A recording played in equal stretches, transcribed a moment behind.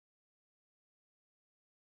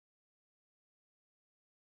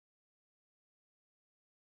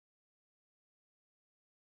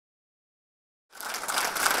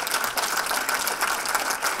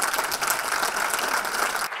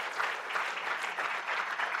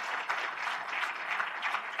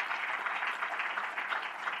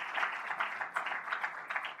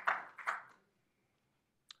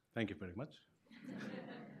Thank you very much.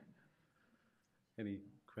 Any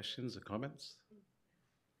questions or comments?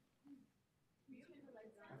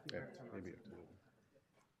 Yeah, maybe.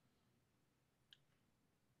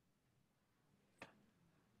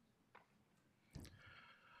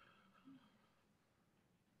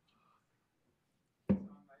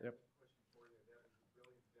 Yep. Question for you. That was a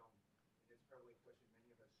brilliant film, and it's probably a question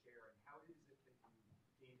many of us share. And how is it that you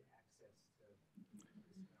gained access to this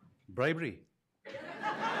film? Bribery.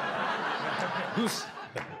 Who's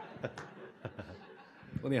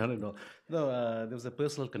only $100? No, there was a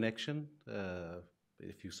personal connection.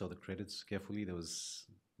 If you saw the credits carefully, there was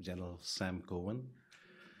General Sam Cohen.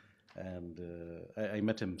 And I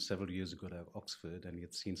met him several years ago at Oxford, and he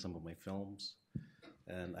had seen some of my films.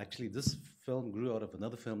 And actually, this film grew out of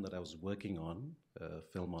another film that I was working on, a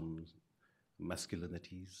film on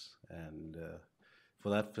masculinities. And for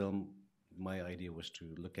that film, my idea was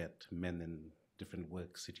to look at men in different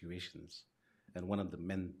work situations. And one of the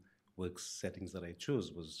men work settings that I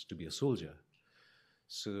chose was to be a soldier.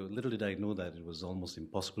 So little did I know that it was almost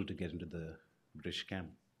impossible to get into the British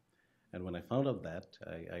camp. And when I found out that,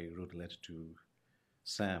 I wrote a letter to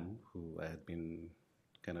Sam, who I had been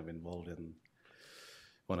kind of involved in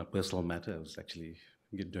on a personal matter. I was actually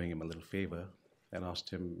doing him a little favor, and asked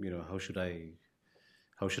him, how should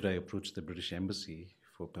I approach the British Embassy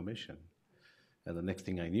for permission? And the next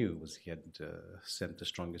thing I knew was he had sent the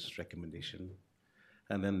strongest recommendation.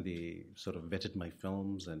 And then they sort of vetted my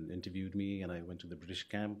films and interviewed me, and I went to the British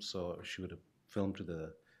camp, so I showed a film to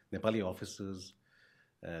the Nepali officers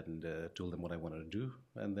and told them what I wanted to do.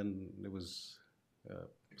 And then it was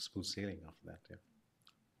smooth sailing after that, yeah.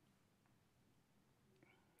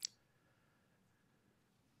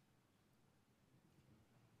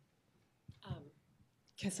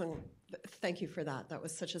 Kesang, thank you for that. That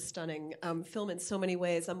was such a stunning film in so many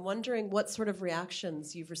ways. I'm wondering what sort of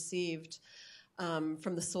reactions you've received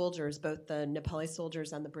from the soldiers, both the Nepali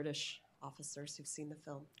soldiers and the British officers who've seen the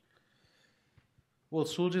film. Well,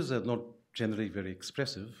 soldiers are not generally very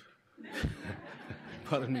expressive.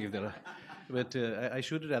 Pardon me if there are. But I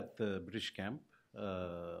showed it at the British camp,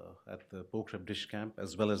 at the Pokhara British camp,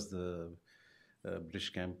 as well as the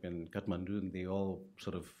British camp in Kathmandu, and they all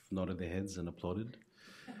sort of nodded their heads and applauded.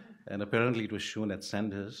 And apparently it was shown at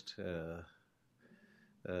Sandhurst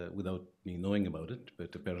without me knowing about it,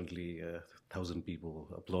 but apparently 1,000 people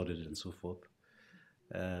applauded and so forth.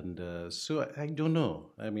 And so I don't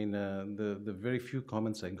know. I mean, the very few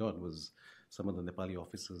comments I got was some of the Nepali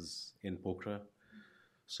officers in Pokhara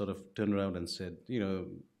sort of turned around and said,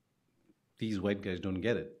 these white guys don't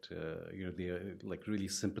get it. They are like really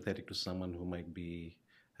sympathetic to someone who might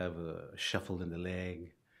have a shuffle in the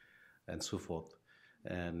leg and so forth.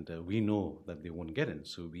 And we know that they won't get in,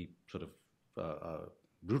 so we sort of are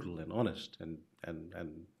brutal and honest and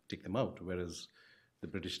take them out, whereas the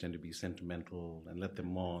British tend to be sentimental and let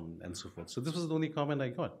them on and so forth. So this was the only comment I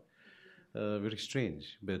got. Very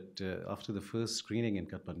strange. But after the first screening in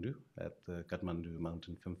Kathmandu, at the Kathmandu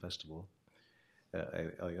Mountain Film Festival,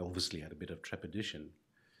 I obviously had a bit of trepidation,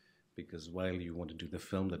 because while you want to do the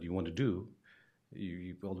film that you want to do,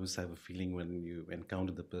 you always have a feeling when you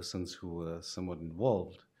encounter the persons who are somewhat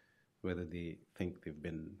involved, whether they think they've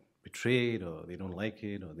been betrayed or they don't like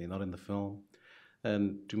it or they're not in the film.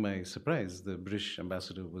 And to my surprise, the British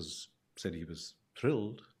ambassador said he was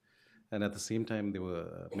thrilled. And at the same time, there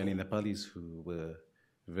were many Nepalis who were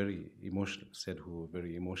very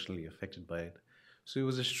emotionally affected by it. So it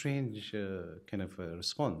was a strange kind of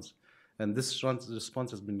response. And this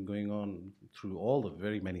response has been going on through all the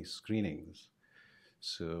very many screenings.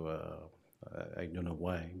 So I don't know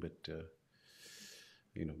why, but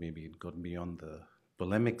maybe it got beyond the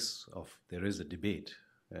polemics of there is a debate,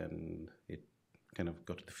 and it kind of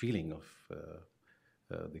got the feeling of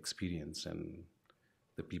the experience and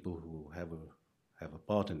the people who have a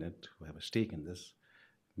part in it, who have a stake in this,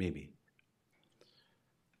 maybe.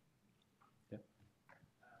 Yeah.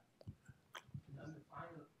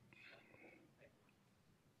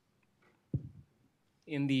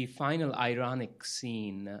 In the final ironic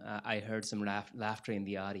scene, I heard some laughter in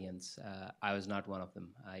the audience. I was not one of them.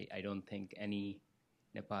 I don't think any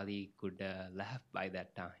Nepali could laugh by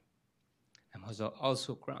that time. I was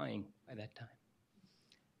also crying by that time.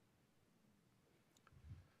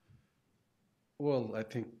 Well, I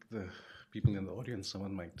think the people in the audience,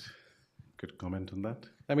 someone could comment on that.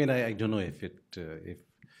 I mean, I don't know if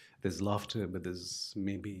there's laughter, but there's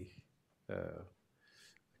maybe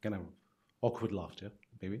kind of awkward laughter,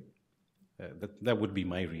 maybe. That would be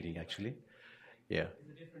my reading, actually. Yeah. It's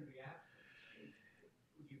a different reaction.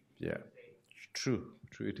 Yeah. True.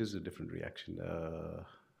 It is a different reaction.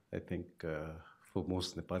 I think for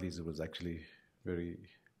most Nepalis, it was actually very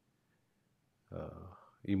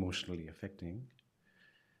emotionally affecting.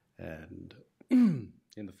 And in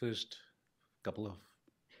the first couple of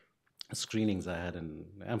screenings I had in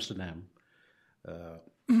Amsterdam,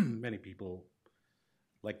 many people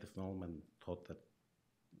liked the film and thought that,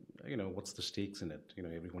 what's the stakes in it?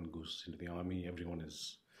 Everyone goes into the army, everyone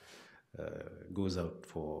goes out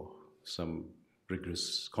for some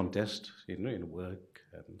rigorous contest, in work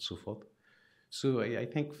and so forth. So I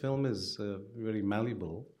think film is very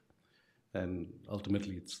malleable, and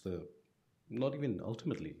ultimately not even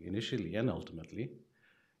ultimately, initially and ultimately,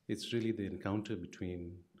 it's really the encounter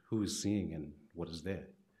between who is seeing and what is there.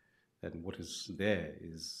 And what is there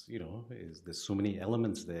is there's so many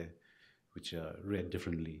elements there which are read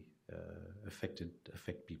differently, affect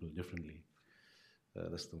people differently.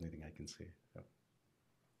 That's the only thing I can say. Yeah.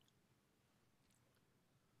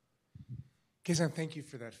 Kesang, thank you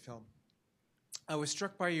for that film. I was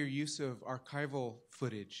struck by your use of archival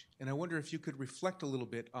footage, and I wonder if you could reflect a little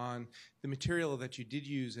bit on the material that you did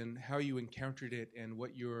use and how you encountered it and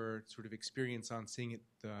what your sort of experience on seeing it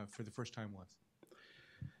for the first time was.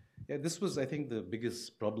 Yeah, this was, I think, the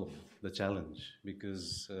biggest problem, the challenge,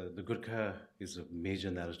 because the Gurkha is a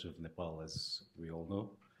major narrative of Nepal, as we all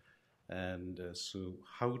know. And so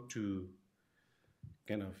how to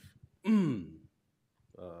kind of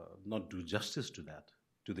not do justice to that,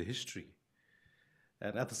 to the history.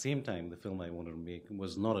 And at the same time, the film I wanted to make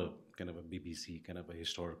was not a kind of a BBC, kind of a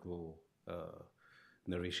historical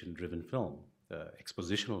narration-driven film,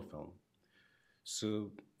 expositional film.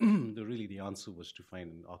 So really the answer was to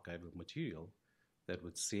find an archival material that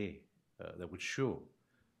would say, that would show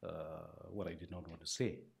what I did not want to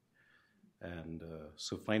say. And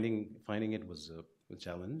so finding it was a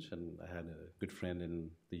challenge, and I had a good friend in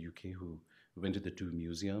the UK who went to the two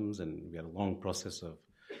museums, and we had a long process of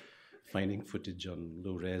finding footage on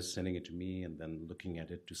low res, sending it to me, and then looking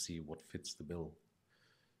at it to see what fits the bill.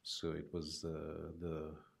 So it was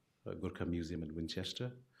the Gurkha Museum in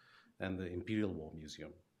Winchester and the Imperial War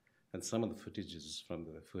Museum. And some of the footage is from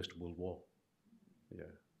the First World War. Yeah,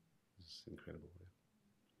 it's incredible.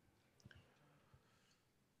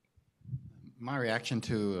 My reaction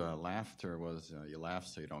to laughter was you laugh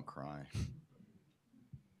so you don't cry.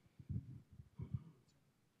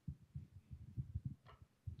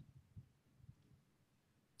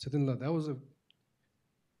 Tseten, that was a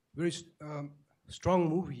very strong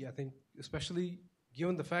movie, I think, especially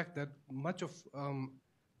given the fact that much of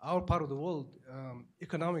our part of the world,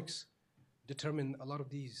 economics determine a lot of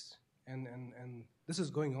these. And this is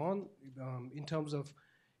going on in terms of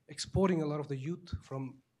exporting a lot of the youth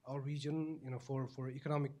from our region, for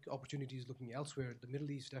economic opportunities looking elsewhere, the Middle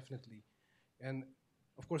East definitely. And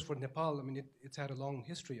of course for Nepal, I mean, it's had a long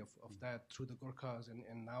history of that through the Gurkhas,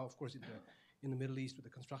 and now of course in the Middle East with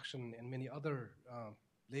the construction and many other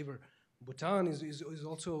labor. Bhutan is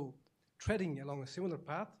also treading along a similar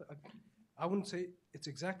path. I wouldn't say it's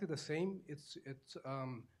exactly the same. It's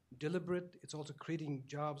deliberate. It's also creating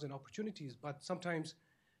jobs and opportunities. But sometimes,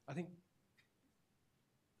 I think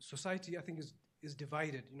society, is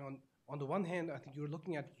divided. On the one hand, I think you're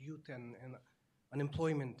looking at youth and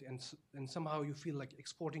unemployment, and somehow you feel like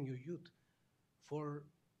exporting your youth for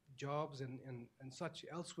jobs and such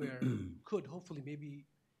elsewhere could hopefully maybe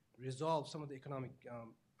resolve some of the economic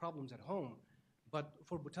problems at home. But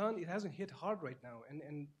for Bhutan, it hasn't hit hard right now,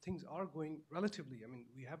 and things are going relatively. I mean,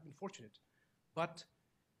 we have been fortunate. But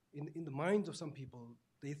in the minds of some people,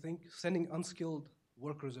 they think sending unskilled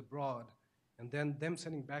workers abroad and then them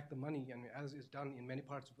sending back the money, and as is done in many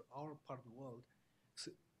parts of our part of the world,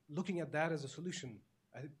 looking at that as a solution,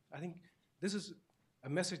 I think this is a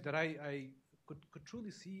message that I could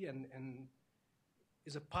truly see, and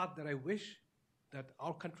is a path that I wish that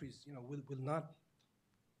our countries, will not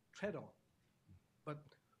tread on. But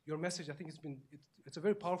your message, I think it's a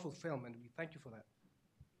very powerful film, and we thank you for that.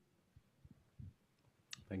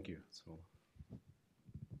 Thank you. So,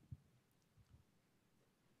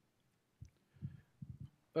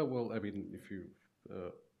 well, I mean, if you,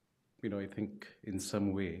 I think in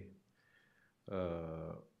some way,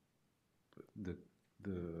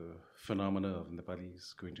 the phenomena of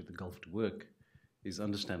Nepalis going to the Gulf to work is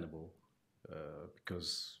understandable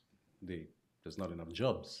because there's not enough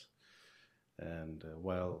jobs. And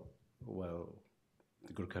while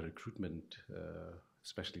the Gurkha recruitment,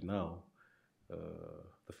 especially now,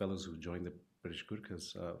 the fellows who join the British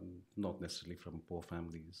Gurkhas are not necessarily from poor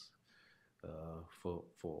families. For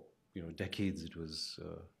decades, it was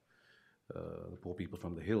the poor people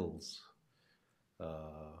from the hills,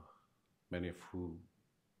 many of who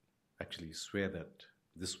actually swear that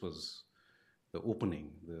this was the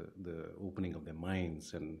opening of their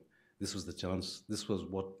minds, and this was the chance. This was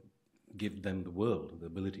what gave them the world, the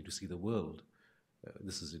ability to see the world.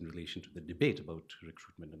 This is in relation to the debate about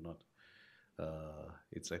recruitment or not.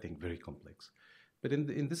 It's, I think, very complex. But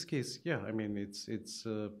in this case, yeah, I mean, it's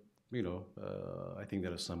I think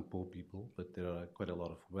there are some poor people, but there are quite a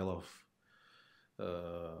lot of well-off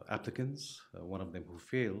applicants. One of them who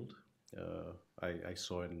failed, I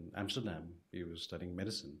saw in Amsterdam. He was studying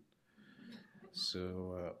medicine.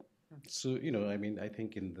 So I mean, I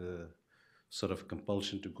think in the sort of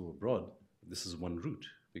compulsion to go abroad, this is one route,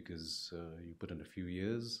 because you put in a few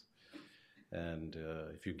years, and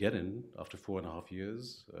if you get in after 4.5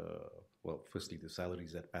 years, well, firstly, the salary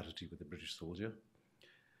is at parity with the British soldier.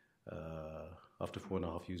 After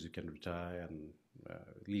 4.5 years, you can retire and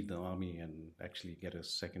leave the army and actually get a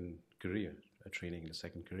second career, a training in a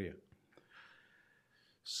second career.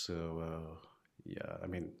 So, yeah, I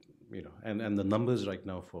mean, and the numbers right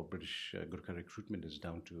now for British Gurkha recruitment is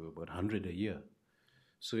down to about 100 a year.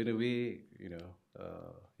 So in a way,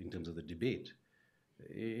 in terms of the debate,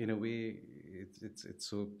 in a way, it's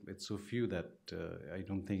so few that I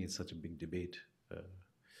don't think it's such a big debate.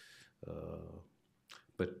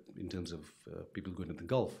 But in terms of people going to the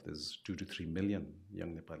Gulf, there's 2 to 3 million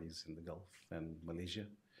young Nepalis in the Gulf and Malaysia,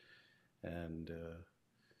 and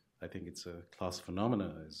I think it's a class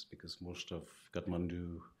phenomena, is because most of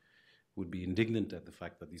Kathmandu would be indignant at the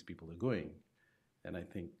fact that these people are going, and I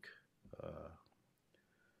think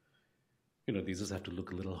they just have to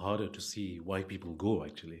look a little harder to see why people go,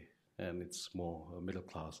 actually, and it's more middle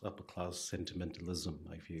class, upper class sentimentalism,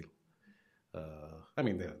 I feel. I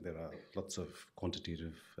mean, there are lots of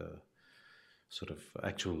quantitative sort of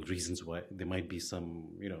actual reasons why. There might be some,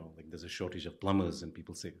 like there's a shortage of plumbers, and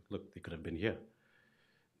people say, look, they could have been here.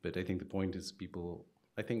 But I think the point is, people,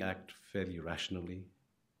 I think, act fairly rationally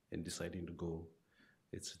in deciding to go.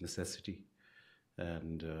 It's a necessity.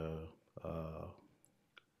 And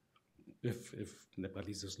if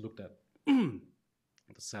Nepalis just looked at the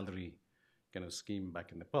salary kind of scheme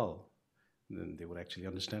back in Nepal, then they would actually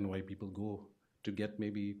understand why people go to get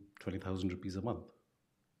maybe 20,000 rupees a month.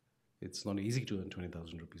 It's not easy to earn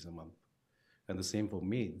 20,000 rupees a month. And the same for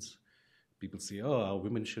maids. People say, oh, our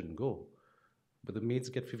women shouldn't go. But the maids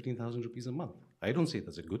get 15,000 rupees a month. I don't say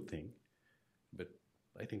that's a good thing, but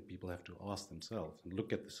I think people have to ask themselves and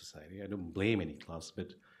look at the society. I don't blame any class, but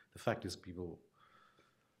the fact is people,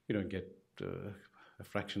 get a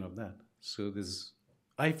fraction of that. So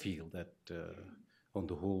I feel that on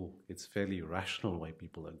the whole, it's fairly rational why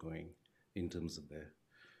people are going in terms of their,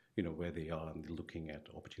 where they are, and they're looking at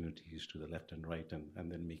opportunities to the left and right,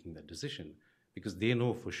 and then making that decision, because they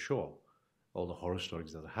know for sure all the horror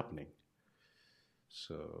stories that are happening.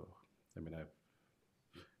 So, I mean, I've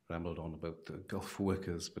rambled on about the Gulf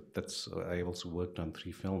workers, but I also worked on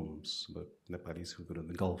 3 films about Nepalis who go to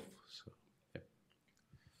the Gulf. So, yeah.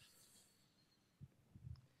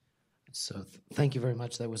 So thank you very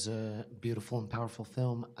much. That was a beautiful and powerful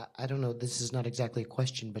film. I don't know, this is not exactly a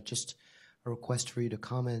question, but just a request for you to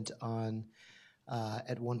comment on,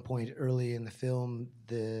 at one point early in the film,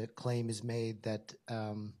 the claim is made that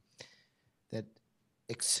that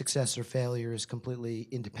success or failure is completely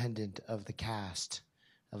independent of the cast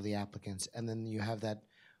of the applicants. And then you have that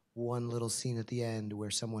one little scene at the end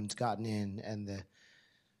where someone's gotten in, and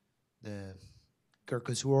the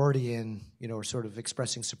Gurkhas who are already in, are sort of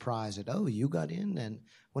expressing surprise at, oh, you got in? And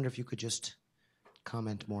I wonder if you could just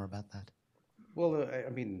comment more about that. Well, I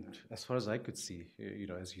mean, as far as I could see,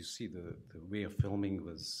 as you see, the way of filming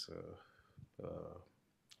was,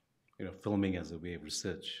 filming as a way of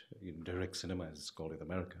research, direct cinema, as it's called in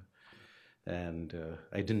America. And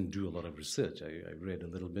I didn't do a lot of research. I read a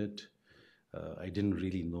little bit. I didn't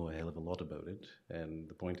really know a hell of a lot about it. And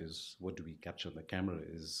the point is, what do we capture on the camera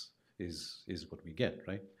is what we get,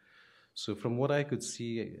 right? So from what I could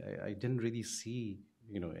see, I didn't really see,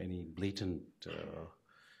 any blatant,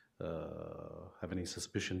 have any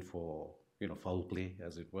suspicion for, foul play,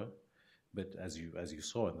 as it were. But as you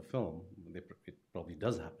saw in the film, it probably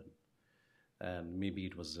does happen. And maybe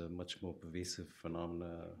it was a much more pervasive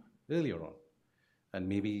phenomena earlier on. And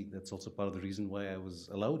maybe that's also part of the reason why I was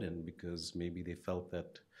allowed in, because maybe they felt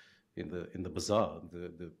that in the bazaar,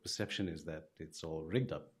 the perception is that it's all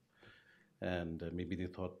rigged up. And maybe they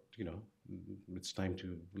thought, it's time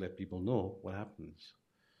to let people know what happens.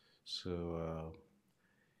 So,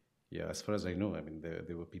 yeah, as far as I know, I mean,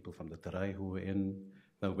 there were people from the Tarai who were in.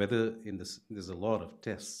 Now, whether there's a lot of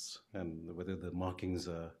tests, and whether the markings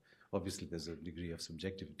are, obviously there's a degree of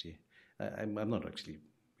subjectivity. I'm not actually,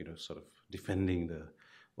 sort of defending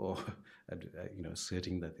or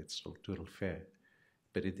asserting that it's total fair.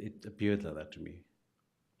 but it appeared like that to me.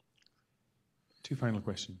 Two final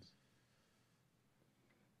questions.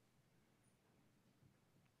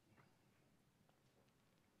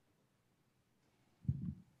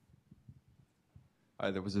 Hi,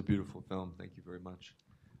 that was a beautiful film. Thank you very much.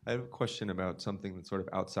 I have a question about something that's sort of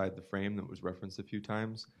outside the frame that was referenced a few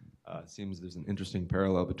times. It seems there's an interesting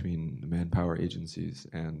parallel between the manpower agencies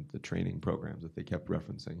and the training programs that they kept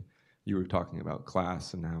referencing. You were talking about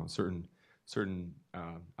class and how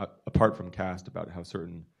apart from caste, about how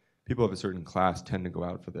certain people of a certain class tend to go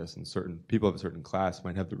out for this, and certain people of a certain class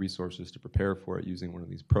might have the resources to prepare for it using one of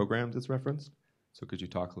these programs that's referenced. So could you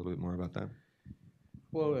talk a little bit more about that?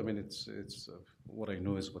 Well, I mean, it's what I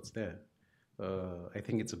know is what's there. I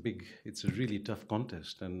think it's a really tough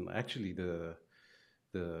contest, and actually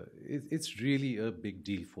it's really a big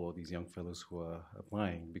deal for these young fellows who are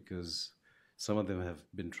applying, because some of them have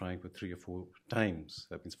been trying for 3 or 4 times.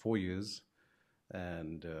 That means 4 years,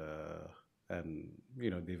 and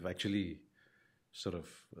they've actually sort of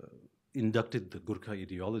inducted the Gurkha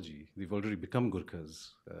ideology. They've already become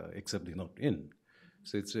Gurkhas, except they're not in.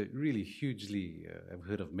 So it's a really hugely, I've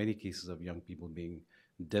heard of many cases of young people being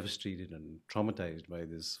devastated and traumatized by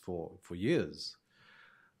this for years.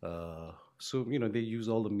 So, they use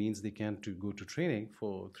all the means they can to go to training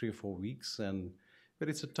for 3 or 4 weeks, but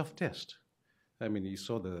it's a tough test. I mean, you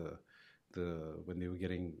saw when they were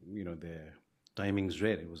getting, their timings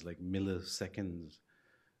read, it was like milliseconds,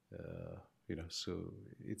 so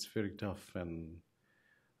it's very tough. And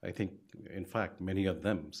I think, in fact, many of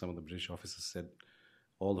them, some of the British officers said,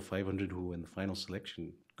 all the 500 who were in the final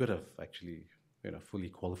selection could have actually, fully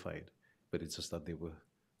qualified, but it's just that there were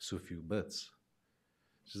so few berths.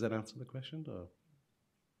 Does that answer the question? Or?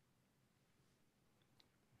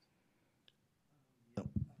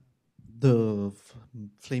 The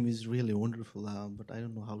film is really wonderful, but I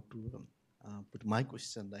don't know how to put my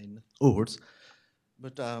question in words.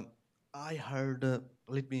 But I heard,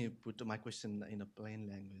 let me put my question in a plain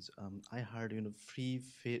language. I heard, free,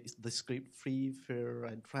 fair, the script free, fair,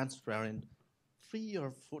 and transparent 3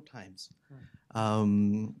 or 4 times.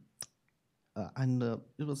 And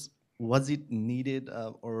was it needed,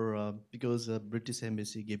 or because British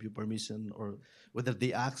Embassy gave you permission, or whether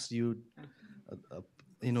they asked you,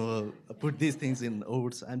 put these things in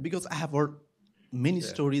words? And because I have heard many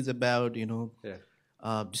stories about,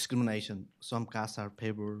 discrimination. Some castes are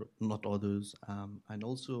favored, not others. And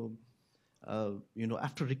also,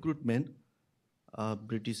 after recruitment,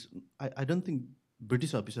 British, I don't think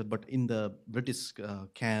British officer, but in the British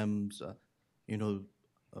camps,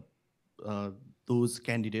 those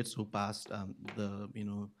candidates who passed the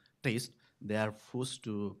test, they are forced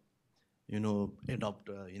to adopt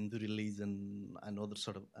Hindu religion and other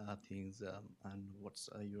sort of things. And what's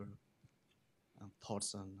your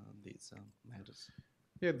thoughts on these matters?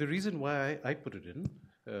 Yeah, the reason why I put it in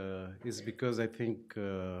is because I think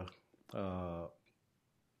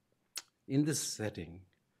in this setting,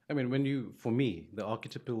 I mean, for me, the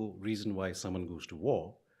archetypal reason why someone goes to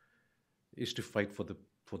war is to fight for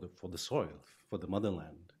the soil, for the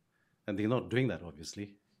motherland, and they're not doing that,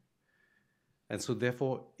 obviously. And so,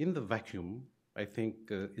 therefore, in the vacuum, I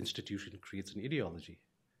think institution creates an ideology.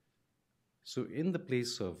 So, in the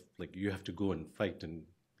place of you have to go and fight and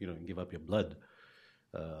give up your blood,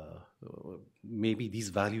 maybe these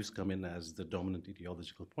values come in as the dominant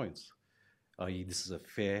ideological points. I.e., this is a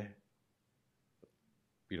fair,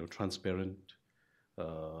 transparent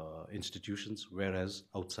institutions, whereas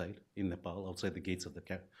outside, in Nepal, outside the gates of the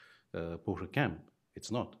Pokhara camp,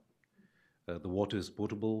 it's not. The water is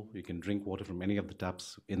potable. You can drink water from any of the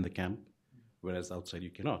taps in the camp, whereas outside you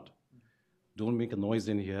cannot. Don't make a noise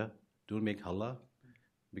in here. Don't make halla,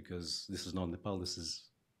 because this is not Nepal. This is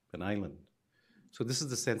an island. So this is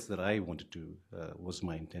the sense that I wanted to, was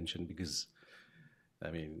my intention, because,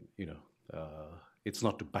 it's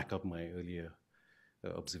not to back up my earlier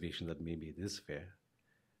observation that maybe it is fair.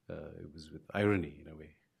 It was with irony, in a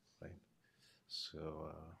way, right?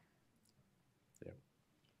 So, yeah.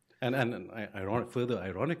 And further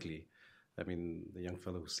ironically, the young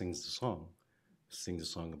fellow who sings the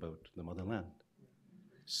song about the motherland.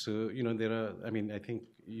 So, there are, I think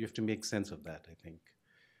you have to make sense of that, I think.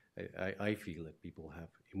 I feel that people have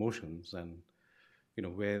emotions, and,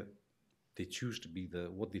 where they choose to be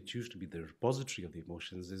what they choose to be the repository of the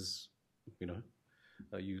emotions is,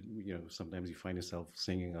 sometimes you find yourself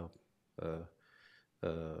singing a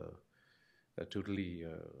totally,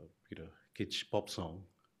 kitsch pop song,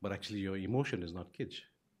 but actually your emotion is not kitsch,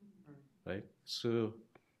 right? So,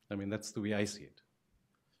 that's the way I see it.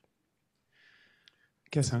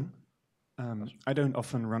 Kesang, I don't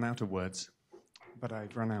often run out of words, but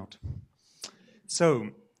I've run out. So,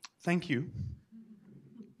 thank you.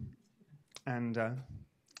 And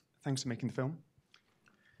thanks for making the film.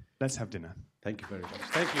 Let's have dinner. Thank you very much.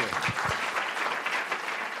 Thank you.